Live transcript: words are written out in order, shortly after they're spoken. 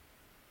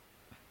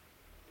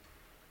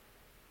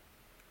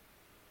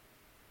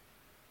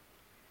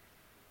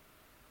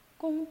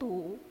恭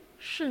读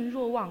圣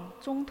若望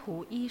宗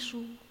徒一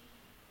书。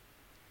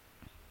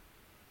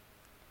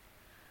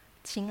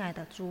亲爱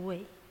的诸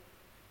位，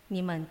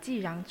你们既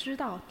然知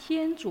道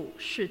天主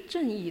是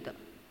正义的，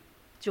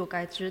就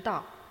该知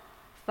道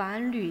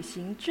凡履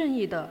行正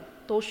义的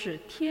都是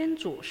天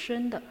主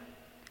生的。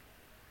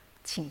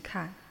请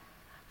看，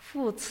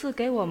父赐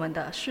给我们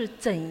的是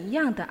怎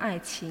样的爱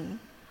情，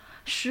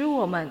使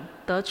我们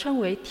得称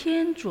为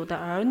天主的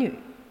儿女，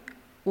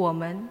我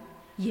们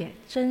也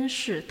真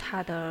是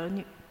他的儿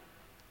女。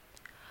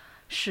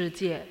世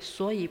界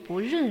所以不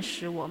认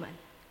识我们，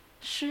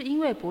是因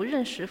为不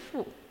认识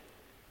父。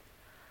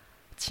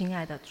亲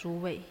爱的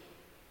诸位，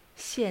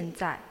现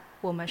在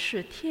我们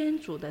是天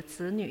主的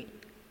子女，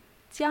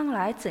将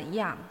来怎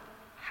样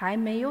还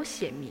没有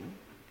显明。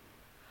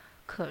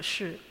可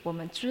是我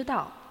们知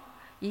道，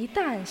一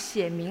旦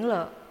显明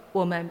了，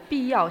我们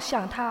必要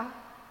像他，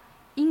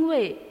因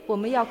为我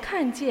们要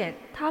看见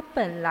他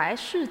本来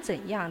是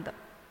怎样的。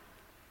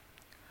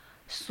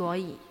所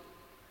以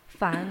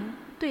凡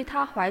对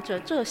他怀着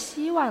这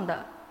希望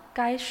的，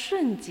该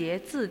圣洁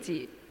自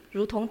己，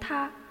如同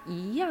他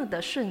一样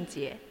的圣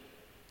洁。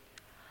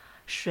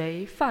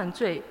谁犯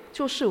罪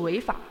就是违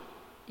法，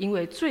因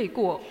为罪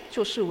过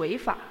就是违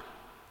法。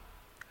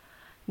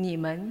你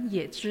们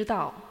也知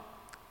道，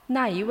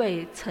那一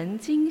位曾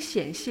经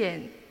显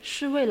现，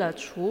是为了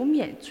除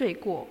免罪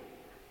过，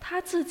他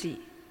自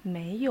己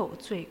没有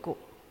罪过。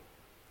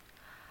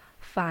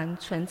凡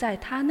存在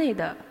他内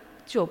的，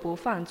就不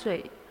犯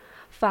罪；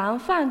凡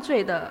犯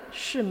罪的，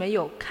是没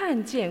有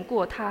看见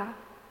过他，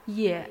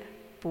也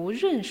不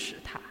认识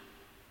他。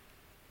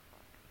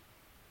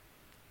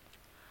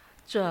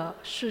这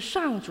是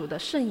上主的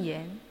圣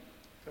言。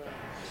感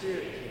谢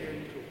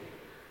天主。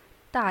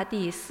大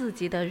地四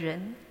极的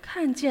人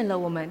看见了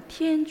我们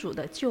天主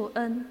的救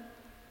恩。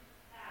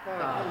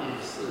大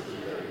地四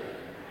极的人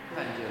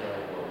看见了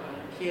我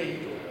们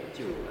天主的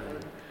救恩。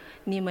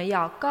你们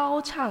要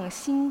高唱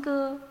新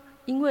歌，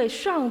因为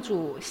上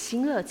主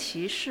行了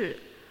奇事，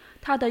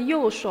他的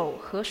右手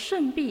和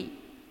圣臂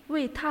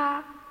为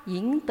他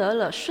赢得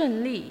了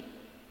胜利。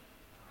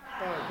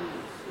大地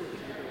四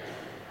极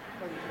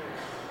的人看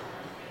见了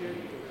天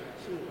主的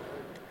救恩。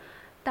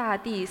大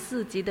地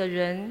四极的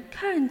人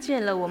看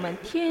见了我们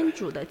天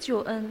主的救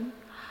恩。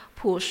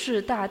普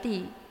世大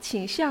地，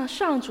请向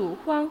上主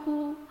欢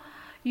呼，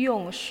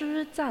咏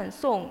诗赞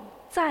颂，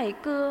载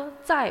歌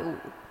载舞。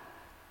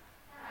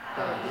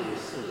大地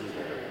四极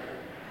的人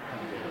看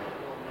见了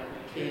我们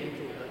天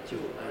主的救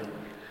恩。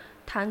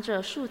弹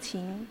着竖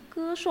琴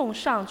歌颂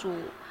上主，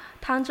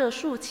弹着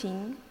竖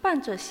琴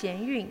伴着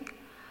弦韵，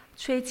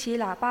吹起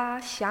喇叭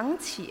响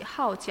起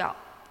号角，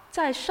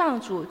在上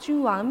主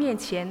君王面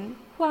前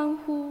欢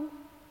呼。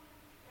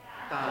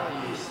大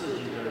地四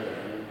极的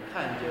人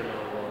看见了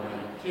我们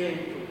天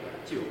主的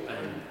救恩。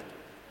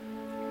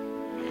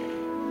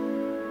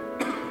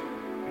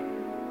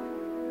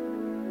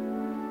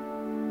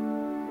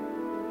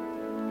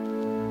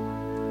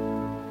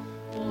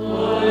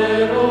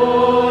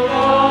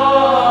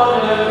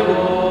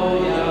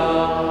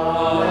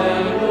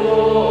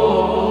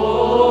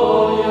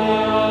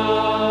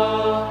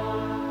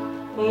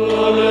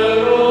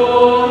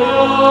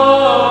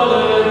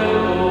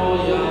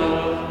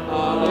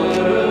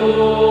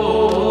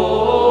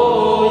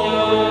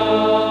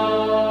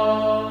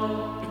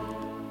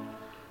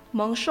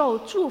蒙受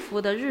祝福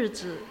的日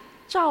子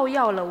照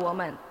耀了我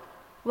们，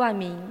万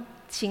民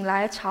请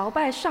来朝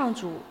拜上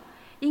主，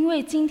因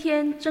为今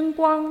天真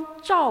光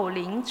照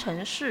临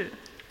城市。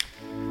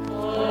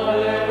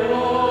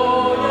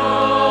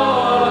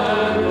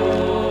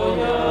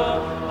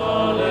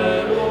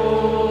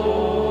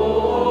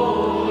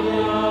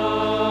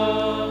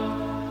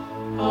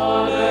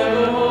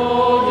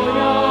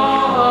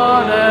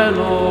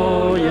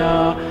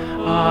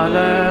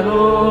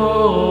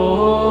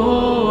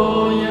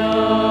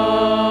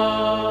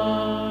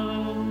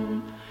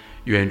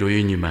愿主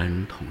与你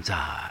们同在。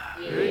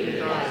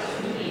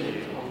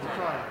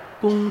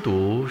恭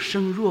读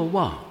圣若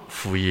望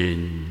福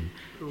音，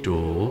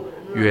主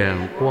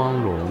愿光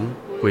荣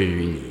归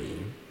于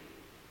你。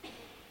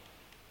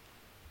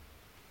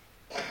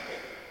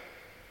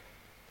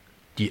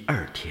第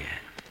二天，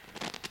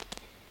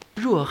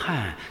若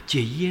翰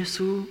见耶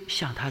稣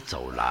向他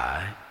走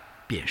来，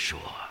便说：“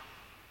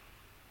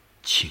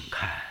请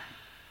看，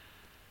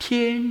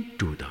天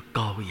主的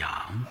羔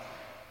羊，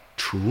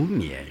除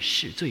免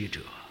世罪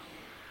者。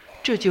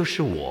这就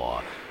是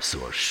我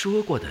所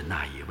说过的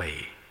那一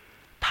位。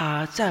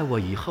他在我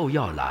以后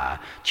要来，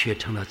却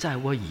成了在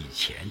我以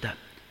前的，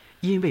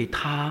因为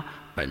他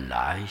本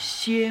来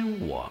先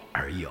我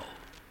而有，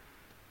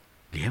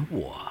连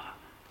我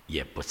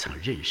也不曾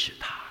认识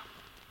他。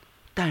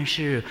但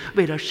是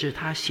为了使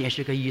他显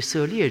示给以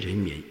色列人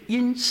民，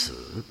因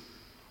此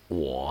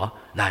我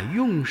来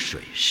用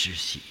水施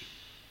洗。”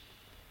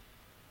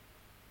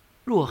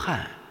若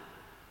翰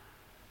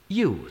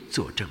又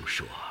作证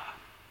说：“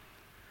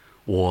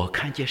我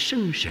看见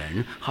圣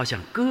神好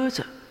像鸽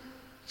子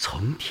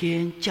从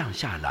天降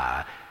下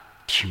来，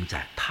停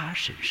在他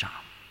身上。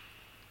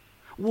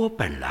我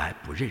本来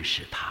不认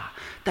识他，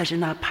但是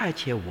那派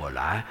遣我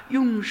来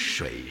用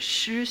水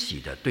施洗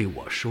的对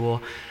我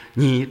说，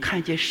你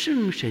看见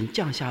圣神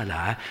降下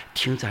来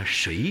停在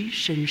谁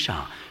身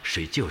上，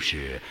谁就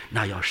是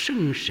那要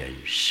圣神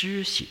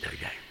施洗的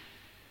人。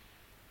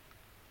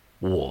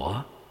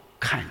我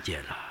看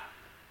见了，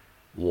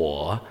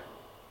我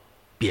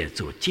便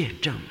做见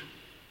证，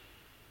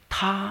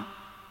他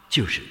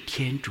就是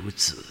天主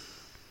子。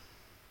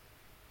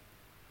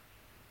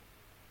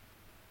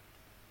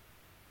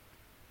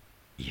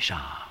以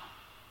上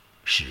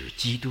是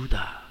基督的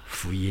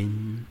福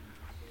音。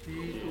基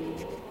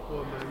督，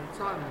我们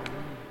赞美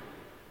你。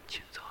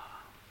请坐。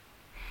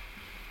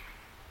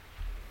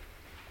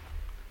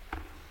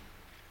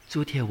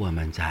昨天我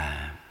们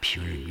在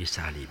平日弥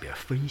撒里边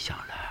分享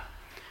了，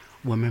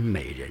我们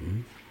每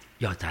人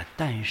要在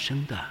诞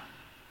生的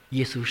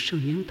耶稣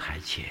圣婴台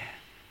前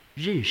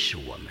认识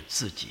我们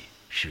自己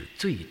是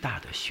最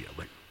大的学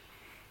问。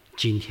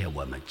今天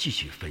我们继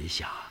续分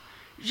享，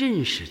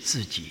认识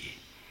自己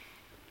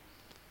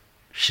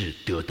是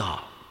得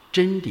到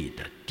真理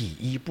的第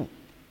一步。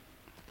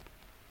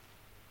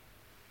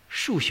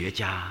数学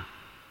家、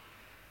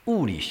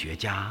物理学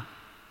家、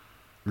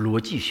逻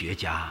辑学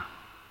家、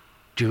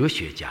哲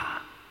学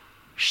家、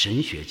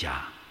神学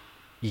家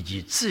以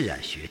及自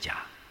然学家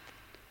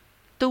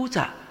都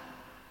在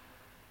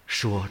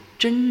说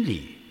真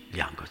理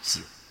两个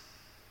字。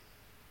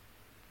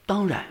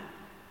当然，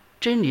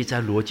真理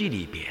在逻辑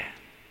里边，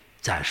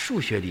在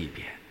数学里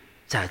边，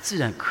在自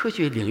然科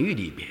学领域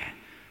里边，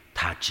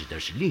它指的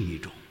是另一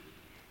种，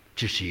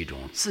这是一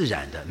种自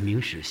然的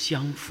名实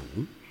相符。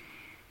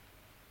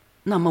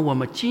那么我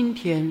们今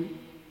天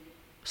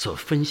所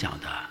分享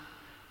的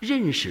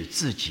认识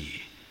自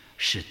己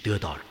是得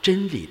到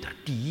真理的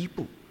第一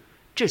步，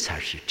这才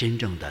是真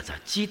正的在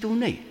基督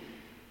内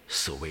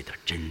所谓的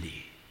真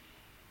理。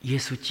耶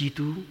稣基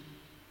督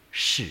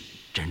是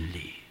真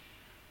理，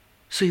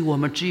所以我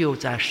们只有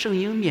在圣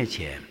婴面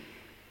前，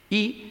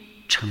一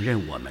承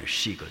认我们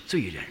是一个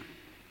罪人，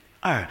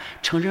二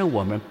承认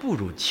我们不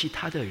如其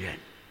他的人，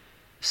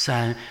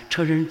三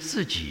承认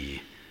自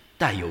己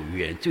带有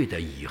原罪的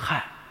遗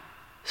憾，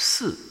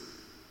四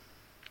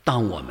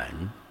当我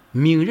们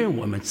明认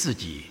我们自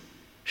己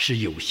是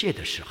有限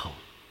的时候，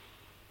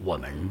我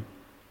们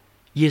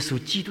耶稣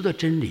基督的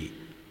真理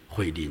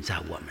会临在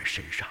我们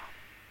身上。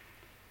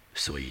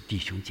所以弟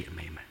兄姐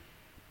妹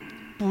们，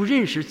不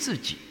认识自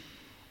己，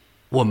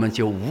我们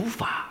就无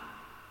法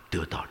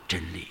得到真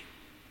理。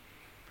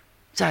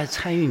在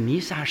参与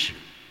弥撒时，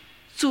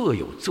坐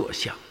有坐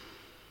相，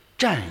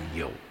站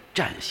有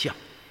站相，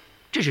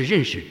这是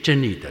认识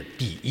真理的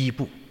第一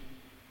步。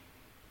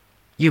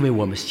因为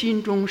我们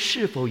心中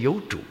是否有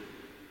主，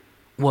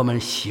我们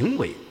行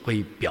为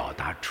会表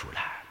达出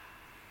来。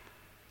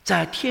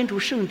在天主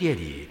圣殿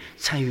里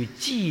参与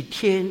祭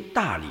天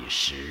大礼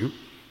时，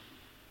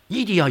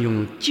一定要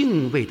用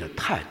敬畏的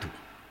态度、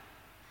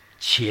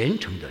虔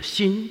诚的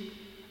心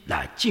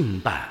来敬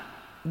拜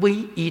唯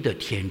一的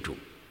天主，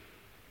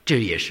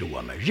这也是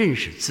我们认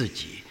识自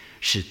己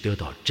是得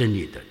到真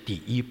理的第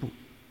一步。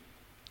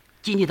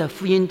今天的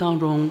福音当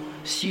中，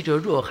西哲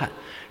若翰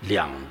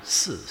2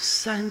次、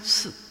3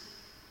次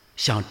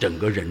向整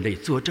个人类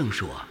作证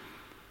说，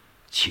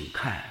请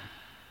看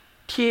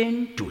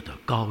天主的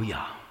羔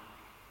羊，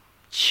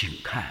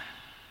请看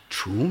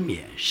除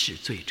免世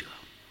罪者。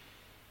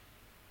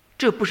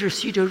这不是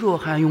西哲若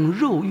翰用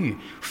肉欲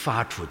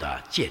发出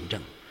的见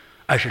证，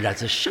而是来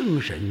自圣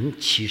神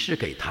启示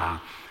给他，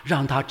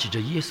让他指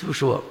着耶稣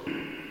说，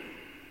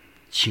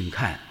请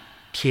看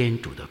天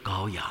主的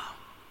羔羊，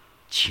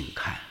请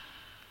看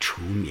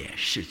除免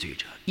世罪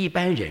者。一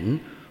般人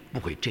不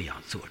会这样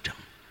作证，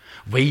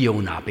唯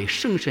有那被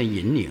圣神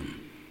引领、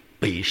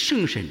被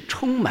圣神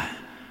充满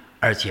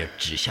而且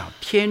指向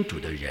天主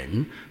的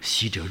人，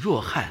西哲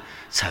若翰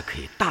才可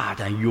以大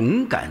胆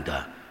勇敢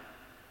地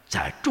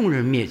在众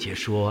人面前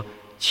说，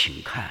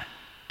请看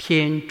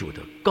天主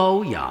的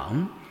羔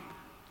羊，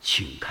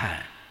请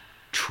看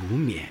除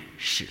免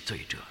世罪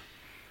者。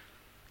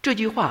这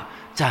句话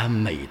在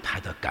每台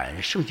的感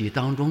恩圣体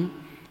当中，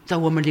在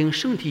我们领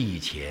圣体以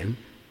前，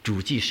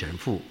主祭神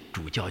父、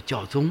主教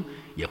教宗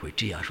也会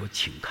这样说，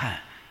请看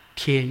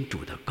天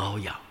主的羔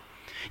羊。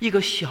一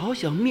个小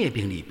小灭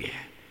饼里边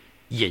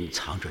隐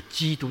藏着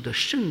基督的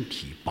圣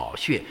体宝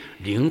血、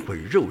灵魂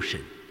肉身、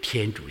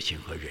天主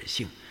性和人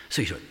性。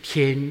所以说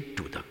天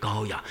主的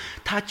羔羊，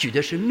他举的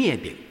是灭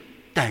饼，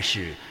但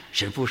是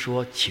神父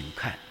说，请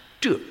看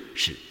这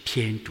是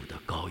天主的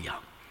羔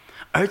羊，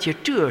而且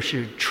这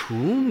是除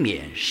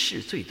免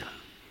世罪的。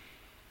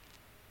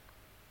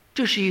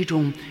这是一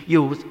种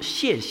有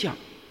现象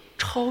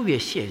超越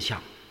现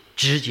象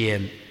之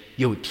间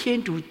有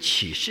天主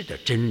启示的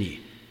真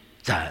理，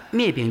在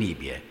灭饼里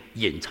边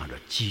隐藏着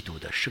基督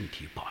的圣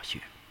体宝血。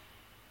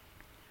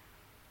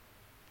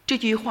这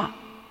句话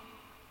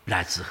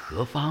来自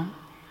何方？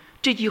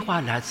这句话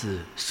来自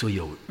所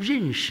有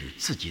认识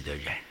自己的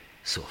人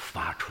所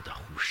发出的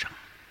呼声。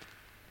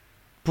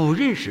不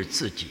认识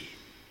自己，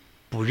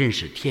不认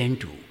识天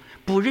主，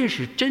不认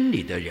识真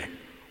理的人，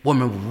我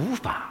们无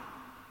法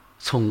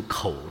从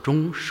口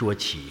中说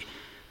起，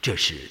这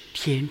是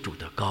天主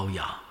的羔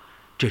羊，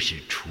这是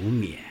除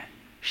免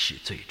使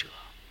罪者。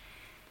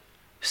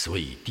所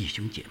以弟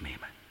兄姐妹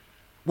们，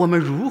我们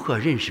如何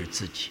认识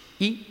自己？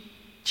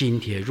今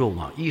天若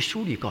望一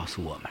书里告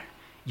诉我们，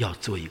要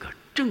做一个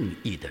正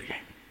义的人，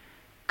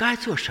该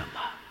做什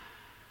么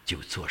就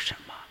做什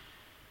么，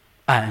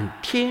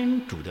按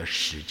天主的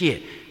实践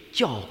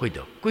教会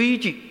的规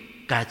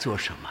矩，该做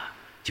什么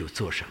就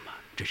做什么，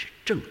这是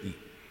正义。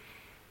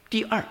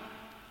第二，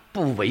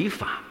不违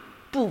法。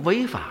不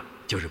违法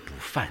就是不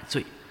犯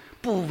罪，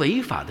不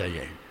违法的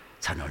人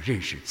才能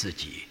认识自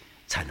己，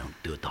才能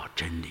得到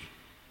真理。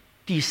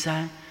第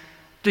三，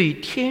对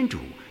天主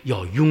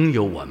要拥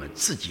有我们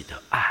自己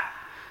的爱，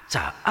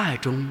在爱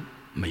中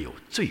没有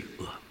罪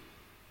恶。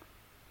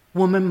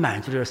我们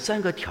满足了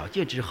3个条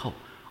件之后，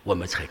我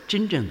们才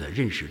真正的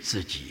认识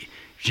自己，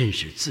认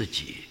识自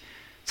己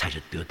才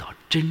是得到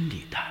真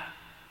理的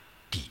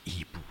第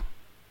一步。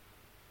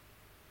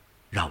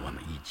让我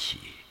们一起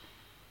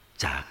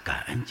在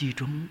感恩祭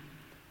中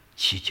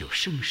祈求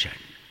圣神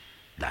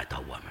来到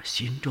我们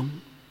心中，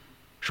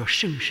说：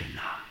圣神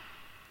啊，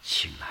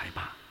请来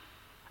吧，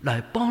来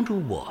帮助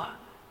我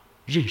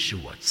认识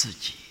我自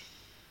己，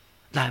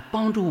来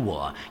帮助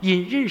我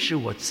因认识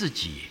我自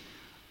己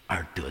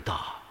而得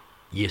到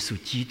耶稣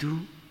基督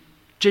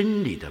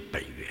真理的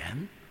本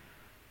源，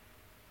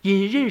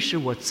因认识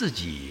我自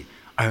己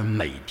而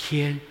每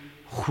天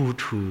呼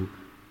出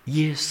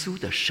耶稣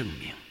的生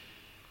命，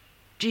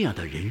这样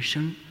的人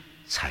生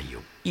才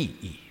有意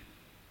义。